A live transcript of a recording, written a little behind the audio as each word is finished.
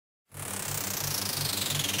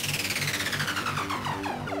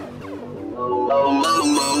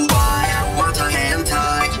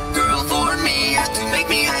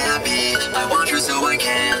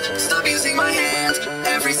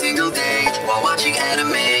while watching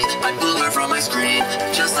anime. I pull her from my screen,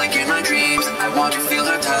 just like in my dreams. I want to feel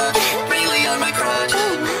her touch, really on my crotch.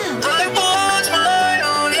 I want my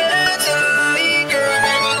own hentai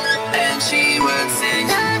girl, and she would sing.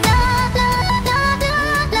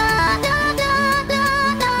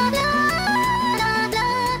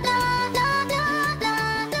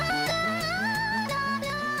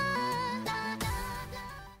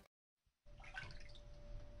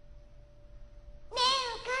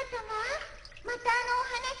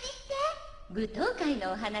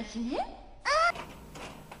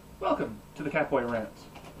 Welcome to the Catboy Rants.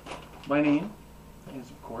 My name is,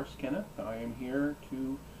 of course, Kenneth. I am here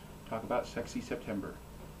to talk about Sexy September.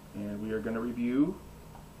 And we are going to review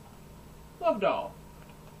Love Doll.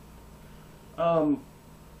 A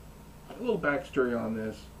little backstory on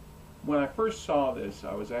this. When I first saw this,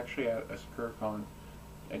 I was actually at a SakuraCon.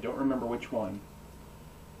 I don't remember which one.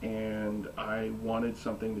 And I wanted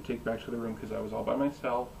something to take back to the room because I was all by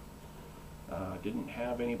myself. Didn't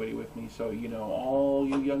have anybody with me, so you know, all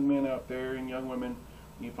you young men out there and young women,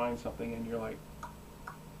 you find something and you're like,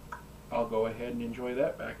 I'll go ahead and enjoy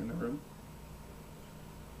that back in the room.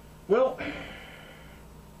 Well,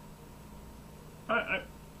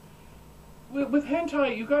 with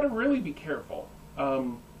hentai, you got to really be careful.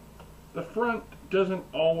 The front doesn't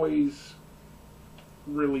always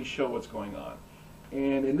really show what's going on,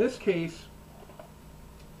 and in this case,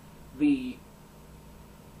 the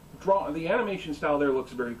animation style there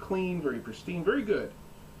looks very clean, very pristine, very good.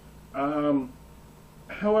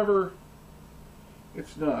 However,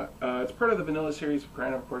 it's not. It's part of the vanilla series.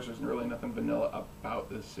 Granted, of course, there's really nothing vanilla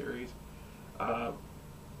about this series.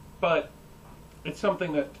 But it's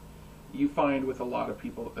something that you find with a lot of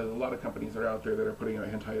people, a lot of companies that are out there that are putting out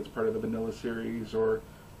hentai. It's part of the vanilla series or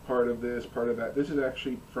part of this, part of that. This is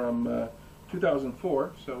actually from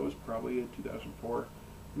 2004, so it was probably a 2004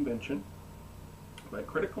 invention. By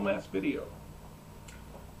Critical Mass Video.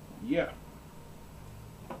 Yeah.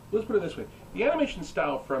 Let's put it this way. The animation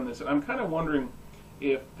style from this, and I'm kind of wondering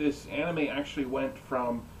if this anime actually went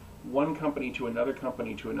from one company to another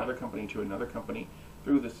company to another company to another company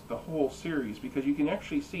through the whole series, because you can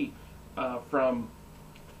actually see from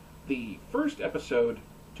the first episode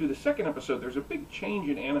to the second episode, there's a big change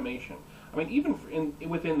in animation. I mean, even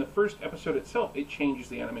within the first episode itself, it changes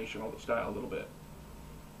the animation style a little bit.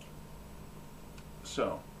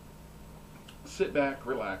 So, sit back,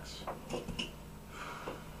 relax.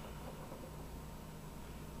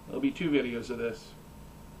 There'll be 2 videos of this.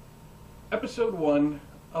 Episode 1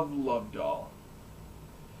 of Love Doll.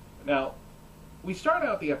 Now, we start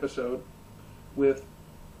out the episode with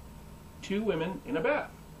 2 women in a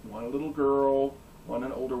bath. One a little girl, one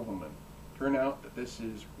an older woman. Turn out that this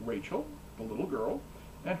is Rachel, the little girl,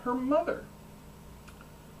 and her mother.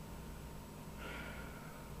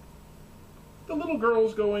 The little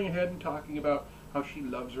girl's going ahead and talking about how she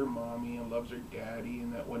loves her mommy and loves her daddy,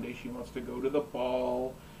 and that one day she wants to go to the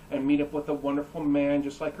ball and meet up with a wonderful man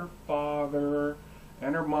just like her father.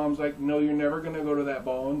 And her mom's like, no, you're never going to go to that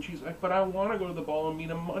ball. And she's like, but I want to go to the ball and meet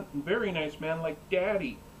a very nice man like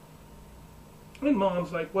daddy. And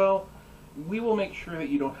mom's like, well, we will make sure that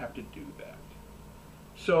you don't have to do that.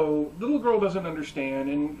 So little girl doesn't understand,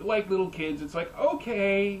 and like little kids, it's like,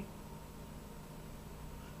 okay.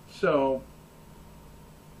 So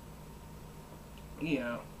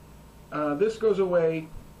yeah, this goes away.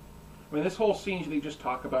 I mean, this whole scene, they just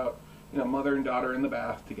talk about, you know, mother and daughter in the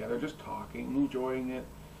bath together, just talking, enjoying it.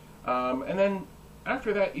 And then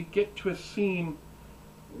after that, you get to a scene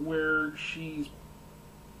where she's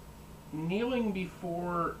kneeling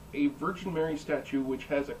before a Virgin Mary statue, which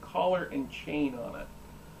has a collar and chain on it.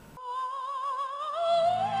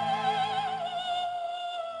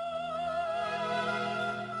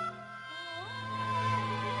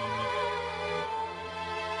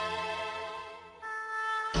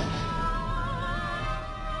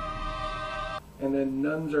 And then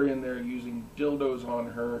nuns are in there using dildos on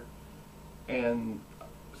her and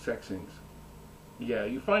sex things. Yeah,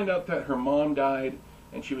 you find out that her mom died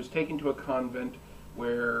and she was taken to a convent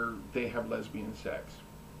where they have lesbian sex.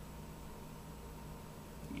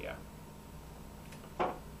 Yeah.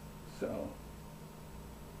 So,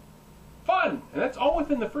 fun! And that's all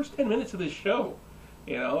within the first 10 minutes of this show.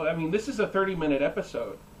 You know, I mean, this is a 30-minute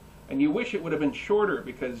episode. And you wish it would have been shorter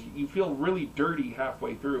because you feel really dirty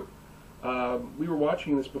halfway through. We were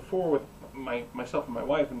watching this before with myself and my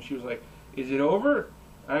wife, and she was like, is it over?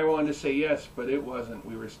 I wanted to say yes, but it wasn't.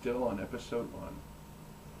 We were still on episode 1.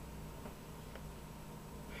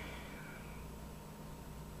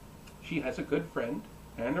 She has a good friend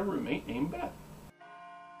and a roommate named Beth.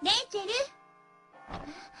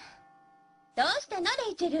 どうしたの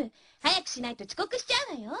レイチェル。早くしないと遅刻しちゃ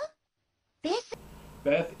うわよ。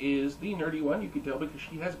Beth is the nerdy one. You can tell because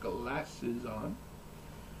she has glasses on.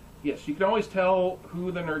 Yes, you can always tell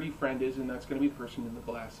who the nerdy friend is, and that's going to be the person in the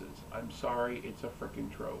glasses. I'm sorry, it's a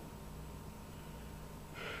frickin' trope.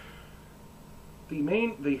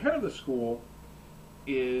 The head of the school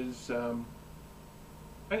is an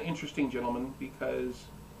interesting gentleman because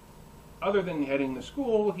other than heading the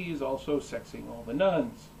school, he is also sexing all the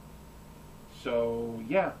nuns. So,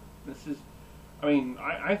 yeah, this is,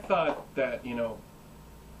 I thought that,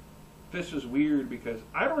 this is weird because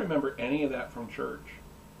I don't remember any of that from church.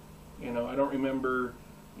 I don't remember,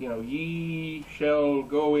 ye shall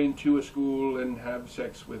go into a school and have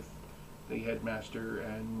sex with the headmaster,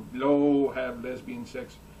 and lo, have lesbian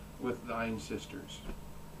sex with thine sisters.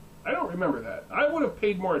 I don't remember that. I would have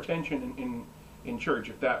paid more attention in church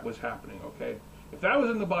if that was happening, okay? If that was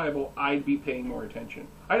in the Bible, I'd be paying more attention.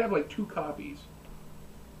 I'd have like 2 copies.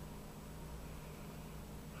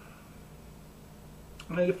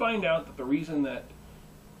 And then you find out that the reason that,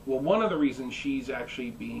 well, one of the reasons she's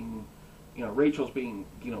actually being, Rachel's being,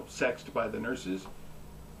 sexed by the nurses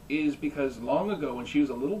is because long ago when she was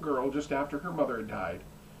a little girl, just after her mother had died,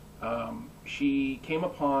 she came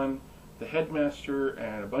upon the headmaster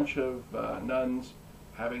and a bunch of nuns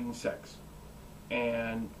having sex.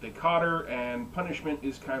 And they caught her, and punishment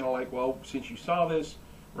is kind of like, well, since you saw this,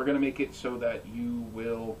 we're going to make it so that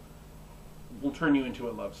we'll turn you into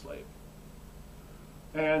a love slave.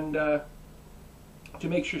 And to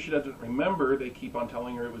make sure she doesn't remember, they keep on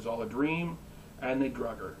telling her it was all a dream, and they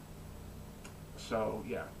drug her. So,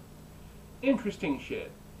 yeah. Interesting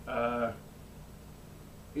shit.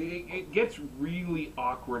 It gets really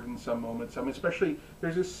awkward in some moments. Especially,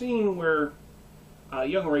 there's a scene where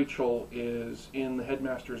young Rachel is in the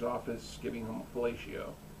headmaster's office giving him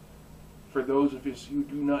fellatio. For those of us who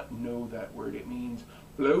do not know that word, it means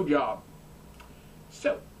blowjob.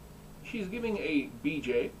 So, she's giving a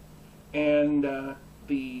BJ, and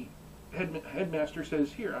the headmaster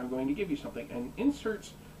says, here, I'm going to give you something, and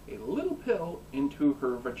inserts a little pill into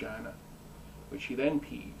her vagina, which she then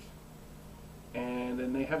pees. And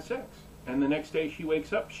then they have sex. And the next day she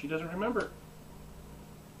wakes up, she doesn't remember.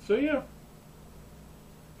 So yeah.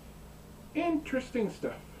 Interesting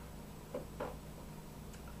stuff.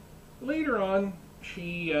 Later on,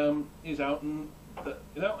 she is out in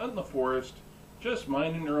the forest, just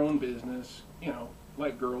minding her own business,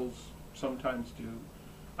 like girls sometimes do.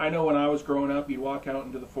 I know when I was growing up, you'd walk out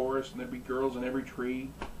into the forest and there'd be girls in every tree.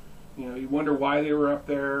 You wonder why they were up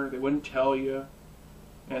there. They wouldn't tell you.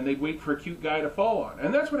 And they'd wait for a cute guy to fall on.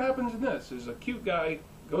 And that's what happens in this, is a cute guy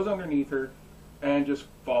goes underneath her and just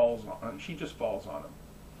falls on. She just falls on him.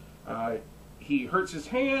 He hurts his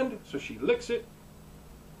hand, so she licks it.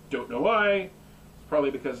 Don't know why. It's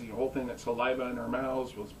probably because the whole thing that saliva in her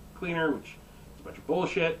mouths was cleaner, which is a bunch of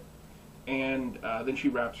bullshit. And then she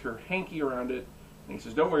wraps her hanky around it, and he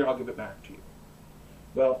says, don't worry, I'll give it back to you.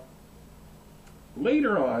 Well,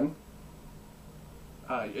 later on,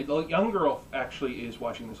 a young girl actually is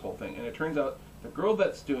watching this whole thing, and it turns out the girl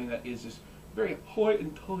that's doing that is this very high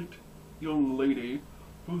and tight young lady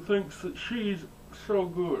who thinks that she's so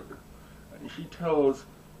good. And she tells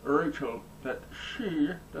Rachel that she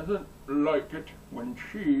doesn't like it when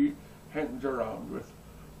she hangs around with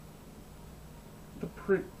the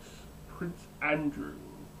Prince Andrew.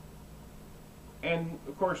 And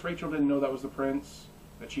of course Rachel didn't know that was the prince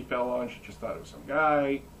that she fell on. She just thought it was some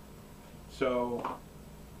guy. So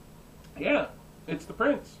yeah, it's the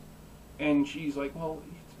prince. And she's like, well,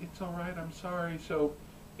 it's alright, I'm sorry. So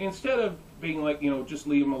instead of being like, just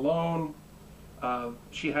leave him alone,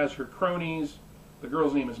 she has her cronies. The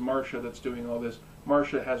girl's name is Marcia that's doing all this.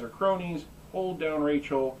 Marcia has her cronies hold down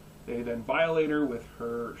Rachel. They then violate her with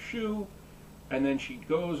her shoe. And then she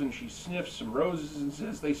goes and she sniffs some roses and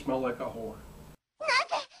says they smell like a whore.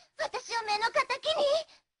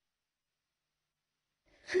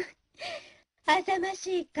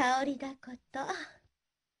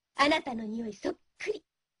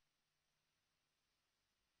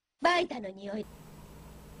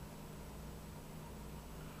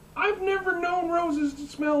 I've never known roses to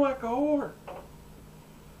smell like a whore.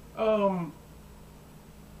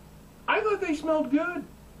 I thought they smelled good.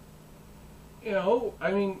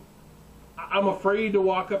 I'm afraid to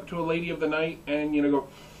walk up to a lady of the night and, go,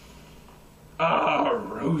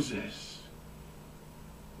 roses.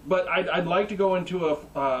 But I'd like to go into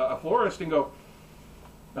a florist and go,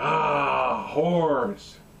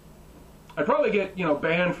 whores. I'd probably get,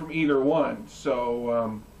 banned from either one.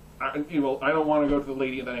 So, I don't want to go to the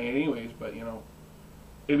lady of the night anyways, but,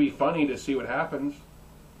 it'd be funny to see what happens.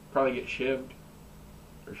 Probably get shivved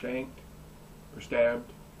or shanked. or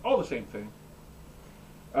stabbed. All the same thing.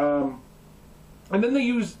 And then they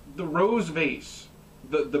use the rose vase,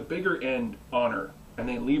 the bigger end, on her, and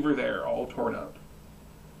they leave her there, all torn up.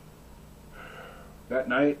 That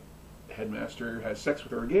night, the headmaster has sex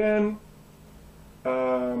with her again.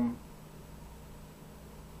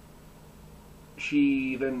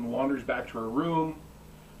 She then wanders back to her room.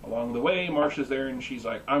 Along the way, Marcia's there, and she's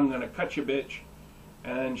like, "I'm gonna cut you, bitch."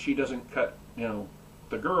 And she doesn't cut,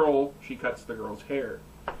 the girl. She cuts the girl's hair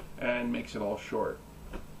and makes it all short.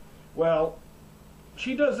 Well,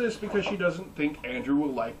 she does this because she doesn't think Andrew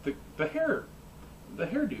will like the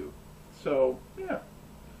hairdo. So, yeah.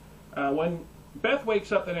 When Beth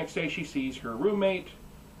wakes up the next day, she sees her roommate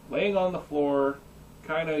laying on the floor,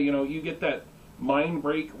 kind of, you get that mind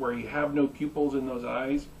break where you have no pupils in those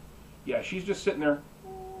eyes. Yeah, she's just sitting there.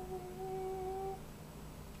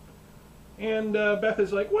 And Beth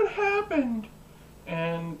is like, "What happened?"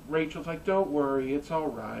 And Rachel's like, "Don't worry, it's all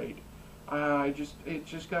right. It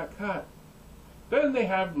just got cut." Then they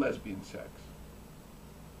have lesbian sex.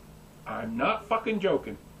 I'm not fucking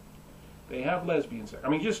joking. They have lesbian sex. I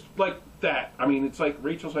mean, just like that. I mean, it's like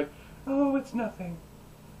Rachel's like, "Oh, it's nothing.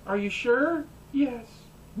 Are you sure?" "Yes."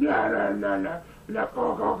 "No, no, no, no.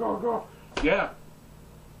 Go. Yeah.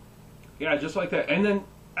 Yeah, just like that. And then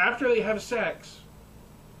after they have sex,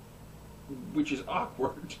 which is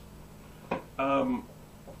awkward,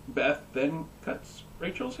 Beth then cuts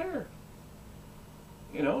Rachel's hair.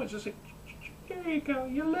 It's just like, "There you go.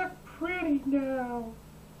 You look pretty now.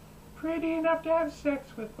 Pretty enough to have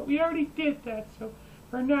sex with, but we already did that, so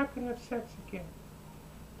we're not going to have sex again.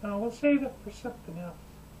 No, we'll save it for something else."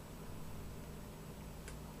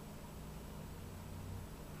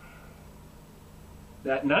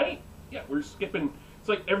 That night, yeah, we're skipping. It's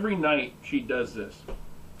like every night she does this.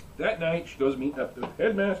 That night, she goes meet up with the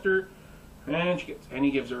headmaster, and she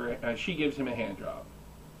gives him a hand job.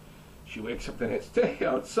 She wakes up the next day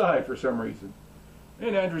outside for some reason.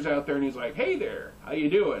 And Andrew's out there, and he's like, "Hey there, how you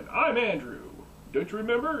doing? I'm Andrew. Don't you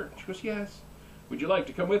remember?" She goes, "Yes. Would you like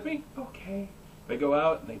to come with me?" "Okay." They go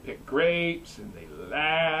out, and they pick grapes, and they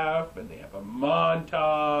laugh, and they have a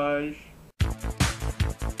montage.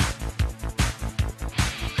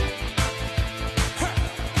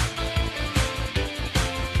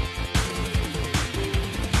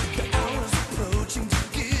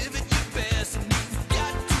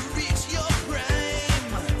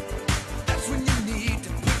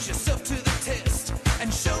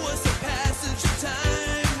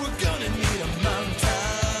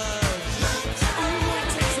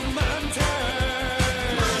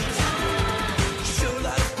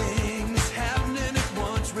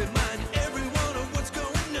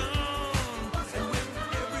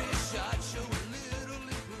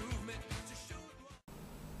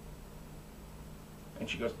 And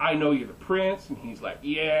she goes, "I know you're the prince." And he's like,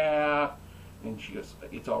 "Yeah." And she goes,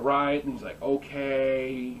 "It's all right." And he's like,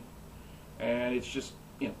 "Okay." And it's just,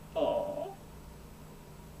 aw.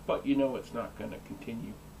 But it's not going to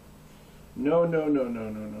continue. No.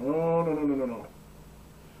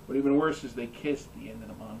 What even worse is they kiss at the end of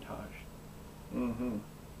the montage.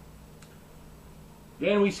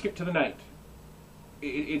 Then we skip to the night.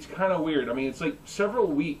 It's kind of weird. I mean, it's like several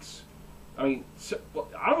weeks. I mean,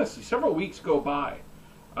 honestly, several weeks go by.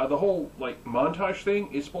 The whole montage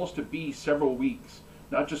thing is supposed to be several weeks,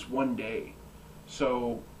 not just one day.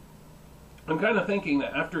 So I'm kind of thinking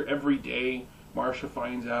that after every day, Marcia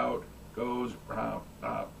finds out, goes,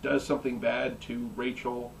 does something bad to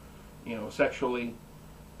Rachel, sexually,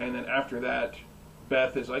 and then after that,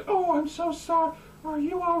 Beth is like, "Oh, I'm so sorry. Are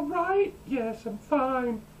you all right?" "Yes, I'm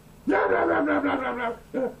fine."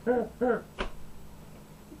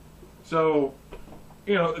 So,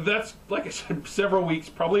 that's, like I said, several weeks,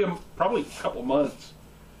 probably a couple months.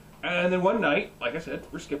 And then one night, like I said,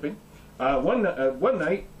 we're skipping. One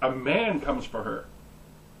night, a man comes for her.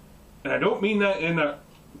 And I don't mean that in a,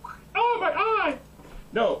 "Oh, my eye!"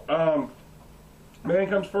 No, man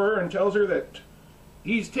comes for her and tells her that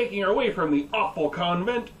he's taking her away from the awful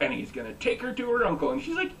convent, and he's going to take her to her uncle. And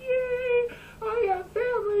she's like, "Yay! I have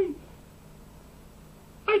family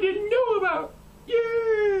I didn't know about.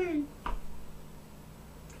 Yay!"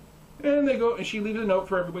 And they go, and she leaves a note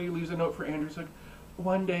for everybody, leaves a note for Andrew. It's like,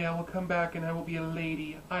 "One day I will come back and I will be a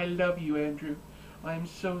lady. I love you, Andrew. I'm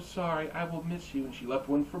so sorry. I will miss you." And she left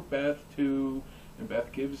one for Beth, too. And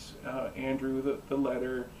Beth gives Andrew the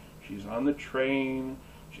letter. She's on the train.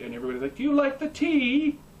 And everybody's like, "Do you like the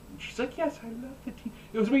tea?" And she's like, "Yes, I love the tea.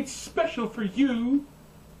 It was made special for you."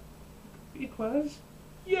 "It was?"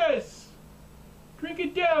 "Yes. Drink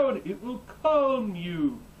it down. It will calm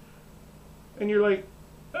you." And you're like,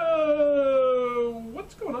 "Oh,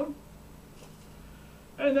 what's going on?"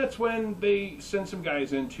 And that's when they send some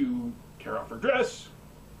guys in to tear off her dress.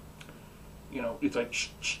 You know, it's like, shh,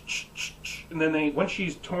 shh, shh, shh, shh. And then they, once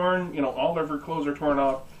she's torn, you know, all of her clothes are torn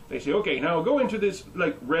off, they say, okay, now go into this,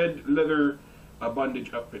 like, red leather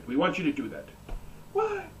bondage outfit. We want you to do that.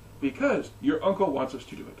 Why? Because your uncle wants us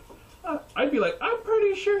to do it. I'd be like, I'm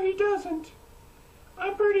pretty sure he doesn't.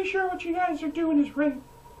 I'm pretty sure what you guys are doing is rape.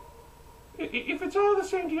 If it's all the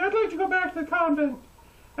same to you, I'd like to go back to the convent.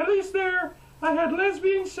 At least there, I had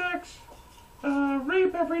lesbian sex,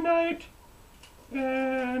 rape every night,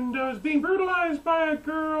 and I was being brutalized by a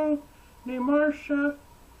girl named Marcia.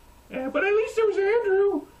 But at least there was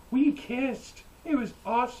Andrew. We kissed. It was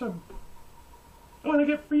awesome. I want to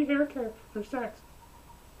get free hair care for sex.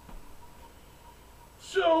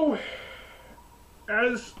 So,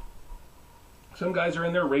 as some guys are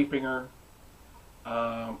in there raping her.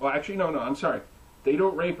 Well, actually, no, I'm sorry. They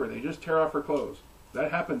don't rape her. They just tear off her clothes.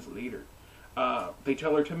 That happens later. They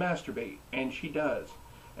tell her to masturbate, and she does.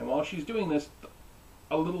 And while she's doing this,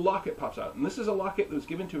 a little locket pops out. And this is a locket that was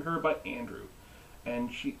given to her by Andrew. And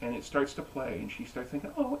it starts to play, and she starts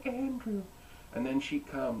thinking, oh, Andrew. And then she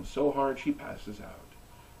comes so hard she passes out.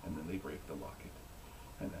 And then they break the locket.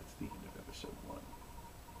 And that's the end of episode 1.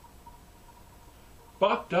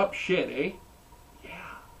 Fucked up shit, eh?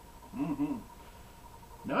 Yeah.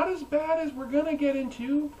 Not as bad as we're gonna get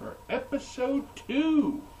into for episode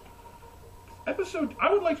 2.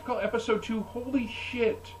 I would like to call episode 2, holy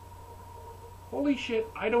shit. Holy shit,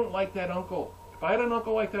 I don't like that uncle. If I had an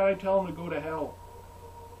uncle like that, I'd tell him to go to hell.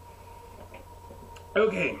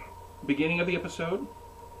 Okay, beginning of the episode.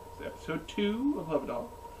 It's episode 2 of Love Doll.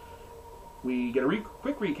 We get a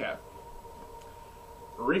quick recap.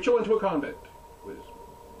 Rachel went to a convent. Was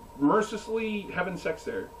mercilessly having sex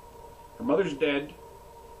there. Her mother's dead.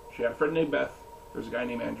 She had a friend named Beth. There's a guy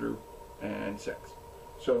named Andrew. And sex.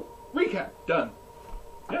 So, recap. Done.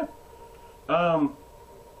 Yeah. The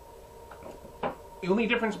only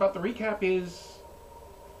difference about the recap is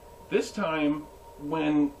this time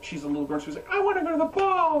when she's a little girl, she's like, I want to go to the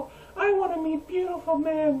ball. I want to meet beautiful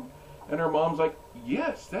men. And her mom's like,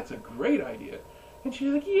 yes, that's a great idea. And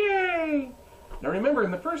she's like, yay. Now remember,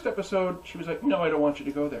 in the first episode, she was like, no, I don't want you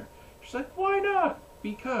to go there. She's like, why not?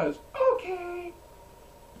 Because, okay.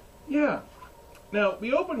 Yeah. Now,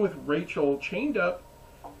 we open with Rachel chained up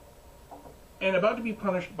and about to be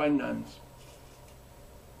punished by nuns.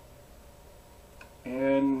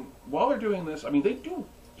 And while they're doing this, I mean, they do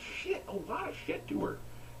a lot of shit to her.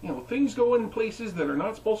 You know, things go in places that are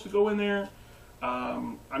not supposed to go in there.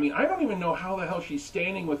 I mean, I don't even know how the hell she's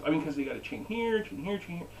standing with, because they got a chain here, chain here,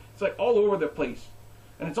 chain here. It's like all over the place.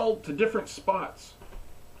 And it's all to different spots.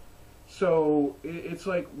 So, it's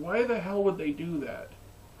like, why the hell would they do that?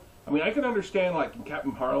 I mean, I can understand, like, in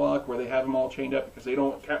Captain Harlock, where they have them all chained up because they don't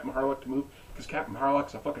want Captain Harlock to move, because Captain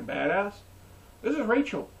Harlock's a fucking badass. This is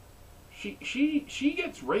Rachel. She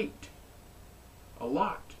gets raped. A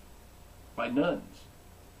lot. By nuns.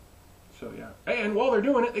 So, yeah. And while they're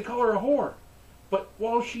doing it, they call her a whore. But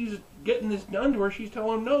while she's getting this done to her, she's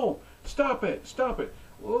telling them, no, stop it, stop it.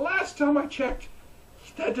 Last time I checked,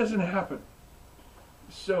 that doesn't happen.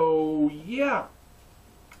 So, yeah.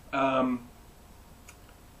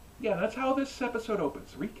 Yeah, that's how this episode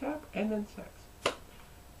opens. Recap and then sex.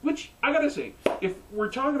 Which, I gotta say, if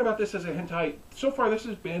we're talking about this as a hentai, so far this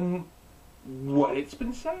has been what it's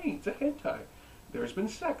been saying. It's a hentai. There's been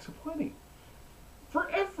sex aplenty. For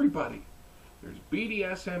everybody. There's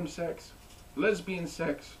BDSM sex, lesbian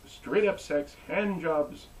sex, straight up sex, hand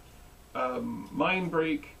jobs, mind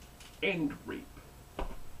break, and rape.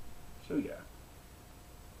 So yeah.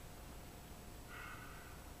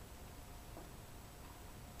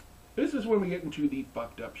 This is when we get into the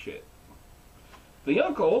fucked up shit. The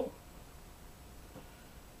uncle...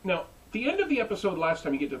 Now, the end of the episode last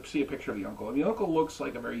time you get to see a picture of the uncle. And the uncle looks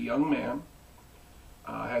like a very young man.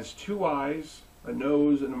 Has 2 eyes, a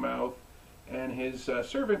nose, and a mouth. And his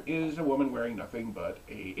servant is a woman wearing nothing but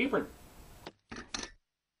a apron.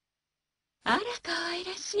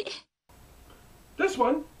 This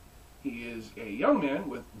one, he is a young man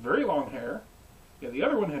with very long hair. Yeah, the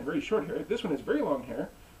other one had very short hair. This one has very long hair.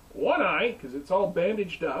 1 eye, because it's all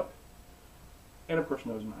bandaged up. And, of course,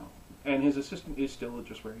 nose and mouth. And his assistant is still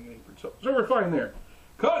just wearing an apron. So we're fine there.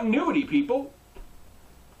 Continuity, people!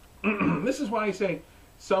 This is why I say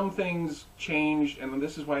some things changed, and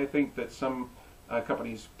this is why I think that some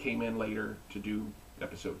companies came in later to do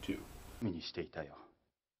episode 2.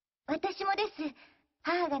 私もです。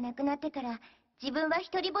母が亡くなってから自分は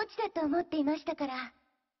一人ぼっちだと思っていましたから。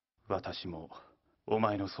私もお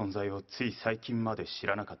前の存在をつい最近まで知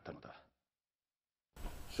らなかったのだ。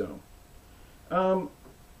So,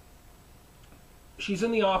 she's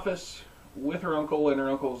in the office with her uncle, and her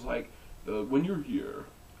uncle's like, when you're here,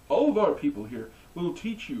 all of our people here will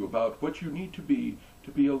teach you about what you need to be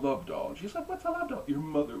a love doll. And she's like, what's a love doll? Your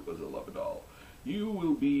mother was a love doll. You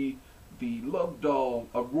will be the love doll,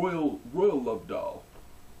 a royal love doll.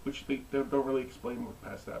 Which they don't really explain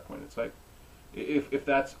past that point. It's like, if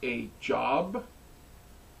that's a job,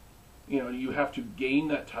 you know, you have to gain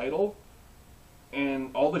that title, and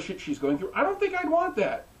all the shit she's going through, I don't think I'd want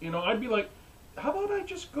that. You know, I'd be like, how about I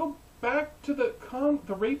just go back to the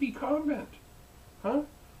rapey convent? Huh?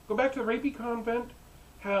 Go back to the rapey convent,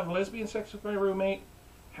 have lesbian sex with my roommate,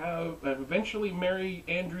 have eventually marry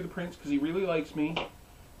Andrew the Prince because he really likes me,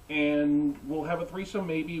 and we'll have a threesome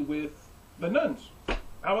maybe with the nuns.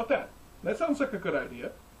 How about that? That sounds like a good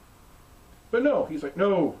idea. But no, he's like,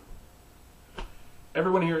 no.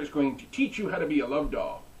 Everyone here is going to teach you how to be a love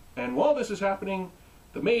doll. And while this is happening,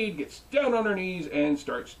 the maid gets down on her knees and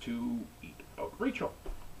starts to eat out Rachel.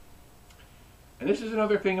 And this is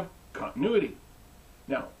another thing of continuity.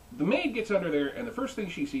 Now, the maid gets under there, and the first thing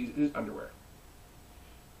she sees is underwear.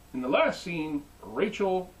 In the last scene,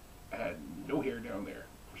 Rachel had no hair down there.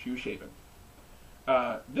 She was shaven.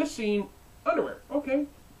 This scene, underwear. Okay.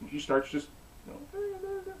 And she starts just, you know,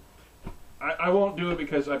 I won't do it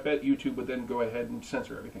because I bet YouTube would then go ahead and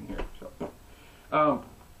censor everything here. So,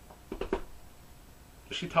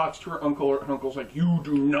 she talks to her uncle. Her uncle's like, you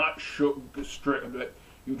do not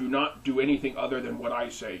you do not do anything other than what I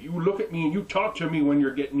say. You look at me and you talk to me when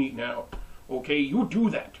you're getting eaten out. Okay, you do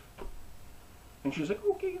that. And she's like,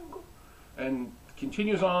 okay, uncle. And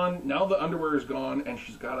continues on. Now the underwear is gone, and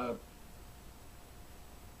she's got a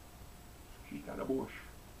bush.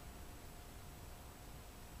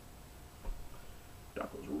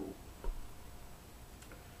 Daco's rule.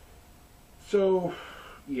 So,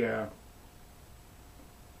 yeah.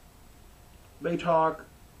 They talk.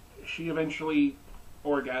 She eventually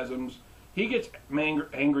orgasms. He gets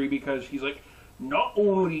angry because he's like, not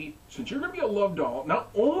only, since you're going to be a love doll, not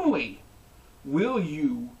only will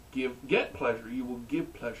you get pleasure, you will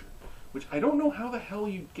give pleasure. Which I don't know how the hell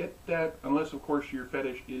you get that, unless of course your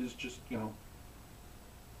fetish is just, you know,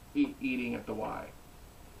 eating at the Y.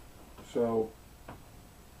 So,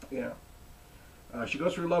 yeah. She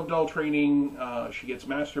goes through love doll training. She gets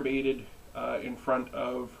masturbated in front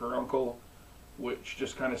of her uncle, which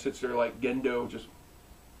just kind of sits there like Gendo, just.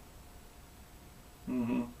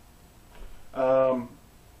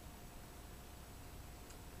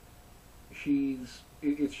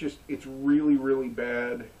 It's really, really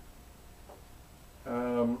bad.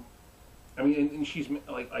 I mean, and she's,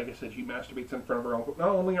 like I said, she masturbates in front of her uncle. Not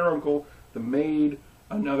only her uncle, the maid,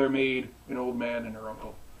 another maid, an old man, and her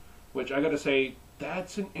uncle. Which I gotta say,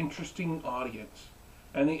 that's an interesting audience.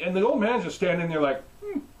 And the old man's just standing there like,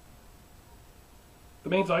 The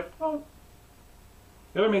maid's like, oh.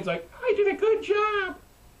 The other maid's like, I did a good job.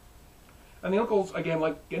 And the uncle's, again,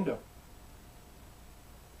 like Gendo.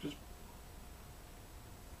 Just.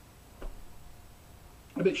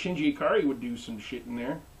 I bet Shinji Ikari would do some shit in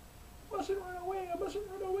there. Mustn't run away, I mustn't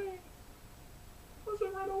run away.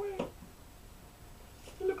 Mustn't run away.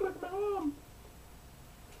 You look like my mom.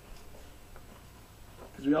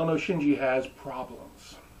 Because we all know Shinji has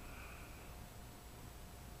problems.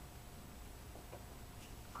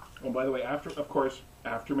 Oh, by the way,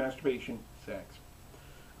 after masturbation, sex.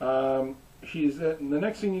 She's the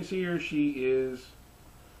next thing you see her, she is,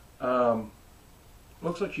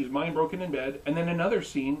 looks like she's mind broken in bed, and then another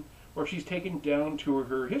scene where she's taken down to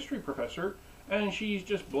her history professor, and she's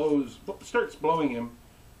just starts blowing him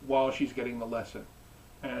while she's getting the lesson,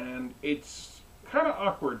 and it's kind of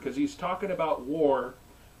awkward because he's talking about war,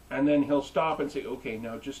 and then he'll stop and say, okay,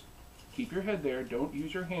 now just keep your head there, don't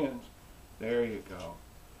use your hands. There you go.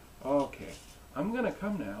 Okay, I'm gonna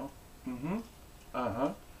come now.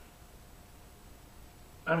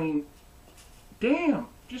 I mean, damn,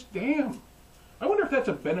 just damn. I wonder if that's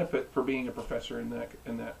a benefit for being a professor in that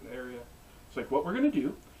area. It's like, what we're gonna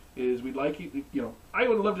do is we'd like you, I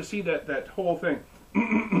would love to see that whole thing.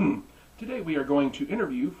 Today we are going to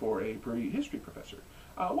interview for a history professor.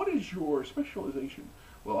 What is your specialization?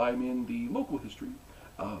 Well, I'm in the local history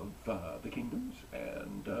of the kingdoms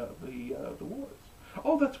and the wars.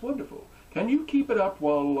 Oh, that's wonderful. Can you keep it up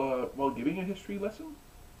while giving a history lesson?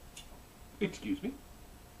 Excuse me?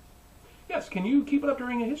 Yes, can you keep it up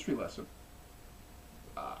during a history lesson?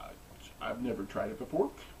 I've never tried it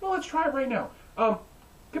before. Well, let's try it right now. Come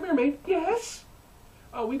here, maid. Yes?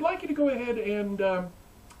 We'd like you to go ahead and,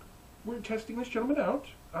 we're testing this gentleman out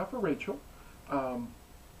for Rachel.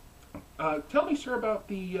 Tell me, sir, about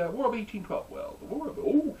the War of 1812. Well, the War of...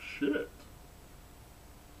 Oh, shit.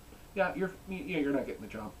 Yeah, you're not getting the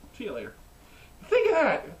job. See you later. Think of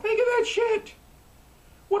that. Think of that shit.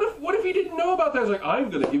 What if he didn't know about that? I was like, I'm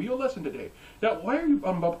going to give you a lesson today. Now, why are you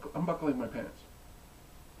unbuckling my pants?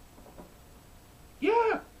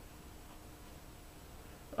 Yeah.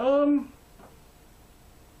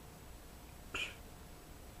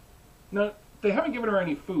 Now, they haven't given her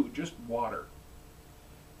any food, just water.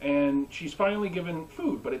 And she's finally given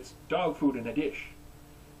food, but it's dog food in a dish.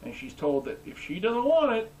 And she's told that if she doesn't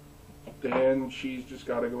want it, then she's just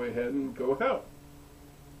got to go ahead and go without.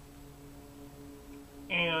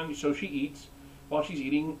 And so she eats. While she's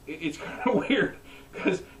eating, it's kind of weird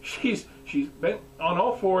because she's bent on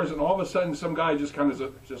all fours, and all of a sudden, some guy just kind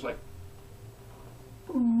of just like,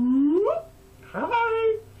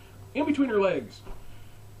 hi, in between her legs.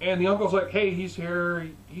 And the uncle's like, hey, he's here.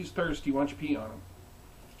 He's thirsty. Why don't you pee on him?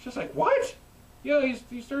 She's just like, what? Yeah,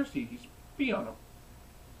 he's thirsty. He's pee on him.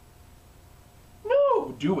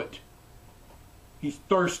 No, do it. He's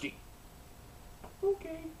thirsty.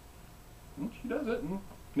 Okay. And she does it. And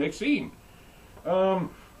next scene.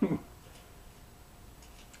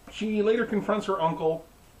 She later confronts her uncle.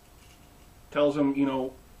 Tells him, you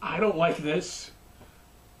know, I don't like this.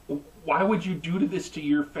 Why would you do this to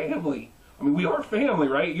your family? I mean, we are family,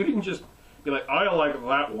 right? You didn't just be like, I don't like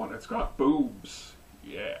that one. It's got boobs.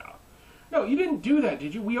 Yeah. No, you didn't do that,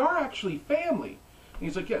 did you? We are actually family. And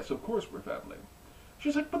he's like, yes, of course we're family.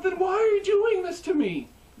 She's like, but then why are you doing this to me?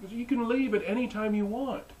 Because you can leave at any time you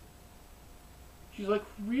want. She's like,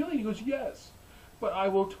 really? He goes, yes. But I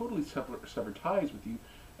will totally sever ties with you,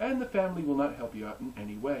 and the family will not help you out in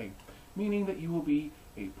any way. Meaning that you will be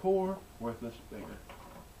a poor, worthless beggar.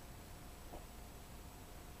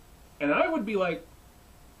 And I would be like,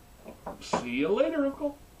 see you later,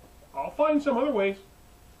 Uncle. I'll find some other ways.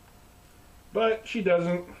 But she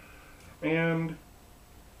doesn't. And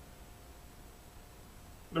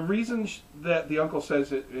the reason that the uncle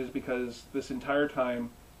says it is because this entire time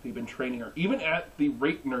they've been training her. Even at the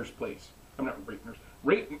rape nurse place. I'm not rape nurse.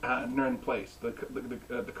 Rape nun place.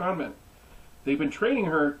 The convent. They've been training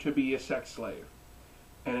her to be a sex slave.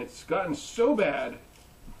 And it's gotten so bad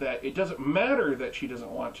that it doesn't matter that she doesn't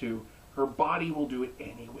want to. Her body will do it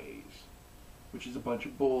anyways. Which is a bunch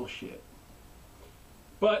of bullshit.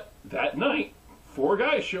 But that night, 4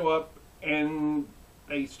 guys show up and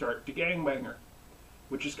they start to gangbang her.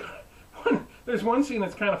 Which is kind of, there's one scene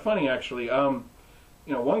that's kind of funny actually. You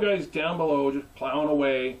know, one guy's down below just plowing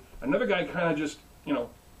away. Another guy kind of just, you know,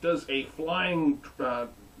 does a flying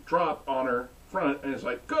drop on her front and is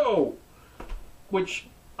like, go! Which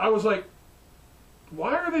I was like,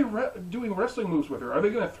 why are they doing wrestling moves with her? Are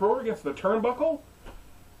they going to throw her against the turnbuckle?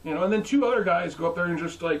 You know, and then 2 other guys go up there and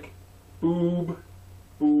just like, boob,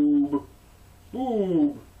 boob,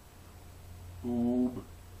 boob, boob,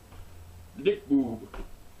 dick boob,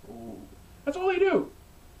 boob. That's all they do.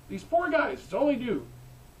 These 4 guys, that's all they do.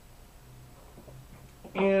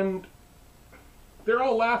 And they're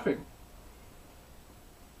all laughing.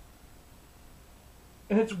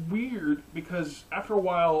 And it's weird because after a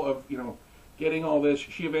while of, you know, getting all this,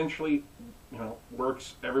 she eventually, you know,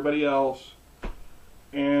 works everybody else.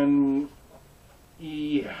 And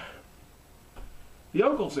yeah, the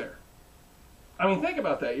uncle's there. I mean, think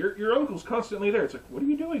about that. Your uncle's constantly there. It's like, what are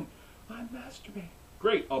you doing? I'm masturbating.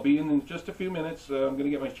 Great, I'll be in just a few minutes. I'm going to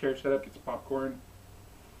get my chair set up, get some popcorn.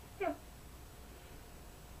 Yeah.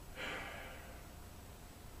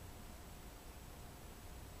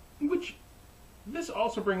 Which, this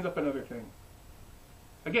also brings up another thing.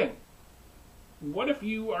 Again, what if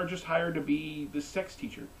you are just hired to be the sex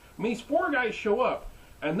teacher? I mean, these 4 guys show up,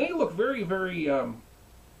 and they look very, very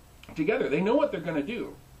together. They know what they're going to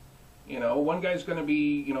do. You know, one guy's going to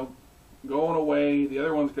be, you know, going away. The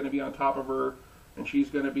other one's going to be on top of her, and she's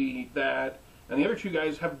going to be that. And the other 2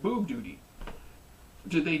 guys have boob duty.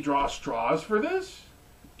 Did they draw straws for this?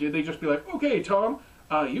 Did they just be like, okay, Tom,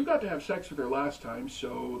 you got to have sex with her last time,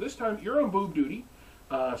 so this time you're on boob duty.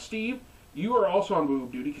 Steve, you are also on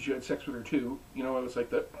boob duty because you had sex with her too. You know, it was like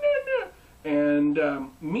the, nah, nah.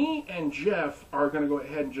 And me and Jeff are going to go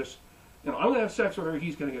ahead and just, you know, I'm going to have sex with her,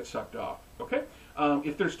 he's going to get sucked off, okay?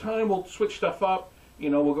 If there's time, we'll switch stuff up. You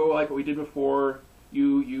know, we'll go like what we did before.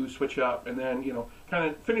 You switch up, and then, you know, kind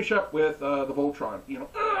of finish up with the Voltron. You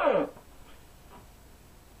know,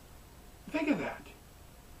 think of that.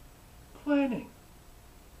 Planning.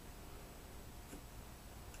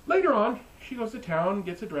 Later on, she goes to town,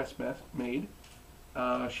 gets a dress made.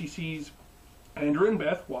 She sees Andrew and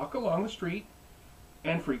Beth walk along the street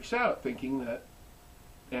and freaks out, thinking that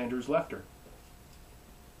Andrew's left her.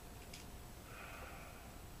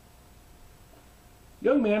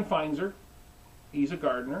 Young man finds her. He's a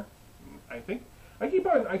gardener, I think. I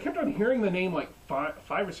kept on hearing the name like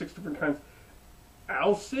five or six different times.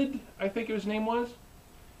 Alcid, I think his name was.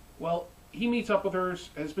 Well, he meets up with her,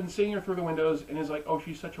 has been seeing her through the windows, and is like, oh,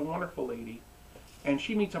 she's such a wonderful lady. And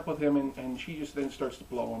she meets up with him, and she just then starts to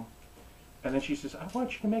blow him. And then she says, I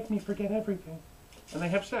want you to make me forget everything. And they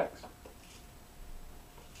have sex.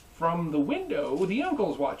 From the window, the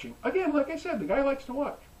uncle's watching. Again, like I said, the guy likes to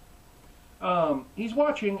watch. He's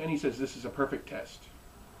watching, and he says, this is a perfect test.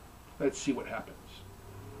 Let's see what happens.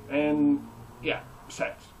 And, yeah,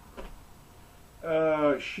 sex.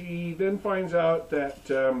 She then finds out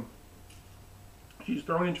that she's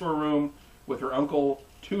thrown into a room with her uncle,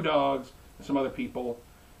 2 dogs, and some other people,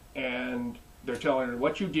 and they're telling her,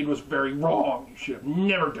 what you did was very wrong. You should have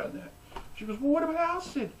never done that. She goes, well, what about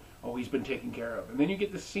Alcid? Oh, he's been taken care of. And then you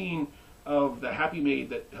get the scene of the happy maid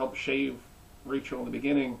that helped shave Rachel in the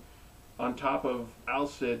beginning on top of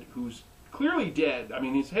Alcid, who's clearly dead. I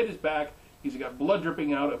mean, his head is back. He's got blood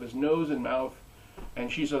dripping out of his nose and mouth.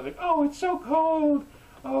 And she's like, oh, it's so cold.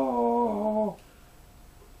 Oh.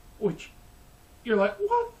 Which, you're like,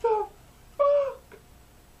 what the fuck?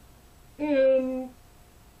 And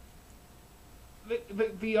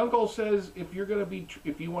the uncle says, if you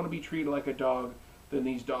want to be treated like a dog, then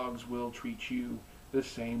these dogs will treat you the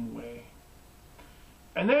same way.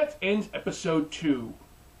 And that ends episode 2.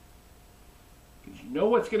 Because you know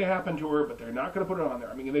what's going to happen to her, but they're not going to put it on there.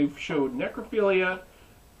 I mean, they've showed necrophilia,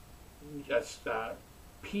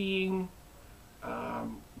 peeing,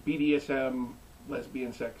 BDSM,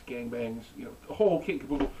 lesbian sex, gangbangs, you know, the whole kit and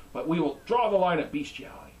caboodle, but we will draw the line at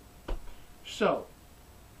bestiality. So,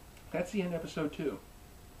 that's the end of episode 2.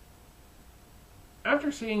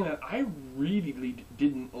 After seeing that, I really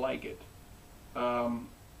didn't like it.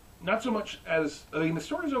 Not so much as, I mean, the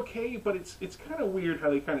story's okay, but it's kind of weird how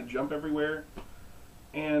they kind of jump everywhere,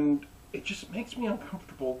 and it just makes me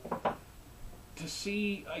uncomfortable to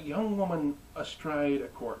see a young woman astride a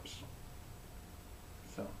corpse.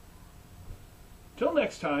 So, till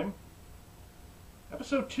next time,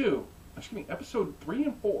 episode 3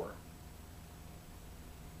 and 4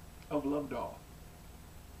 of Love Doll.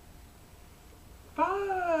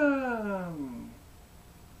 Fun!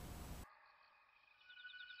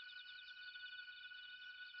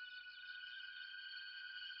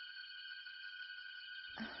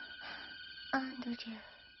 Andrew.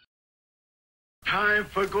 Time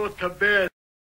for go to bed.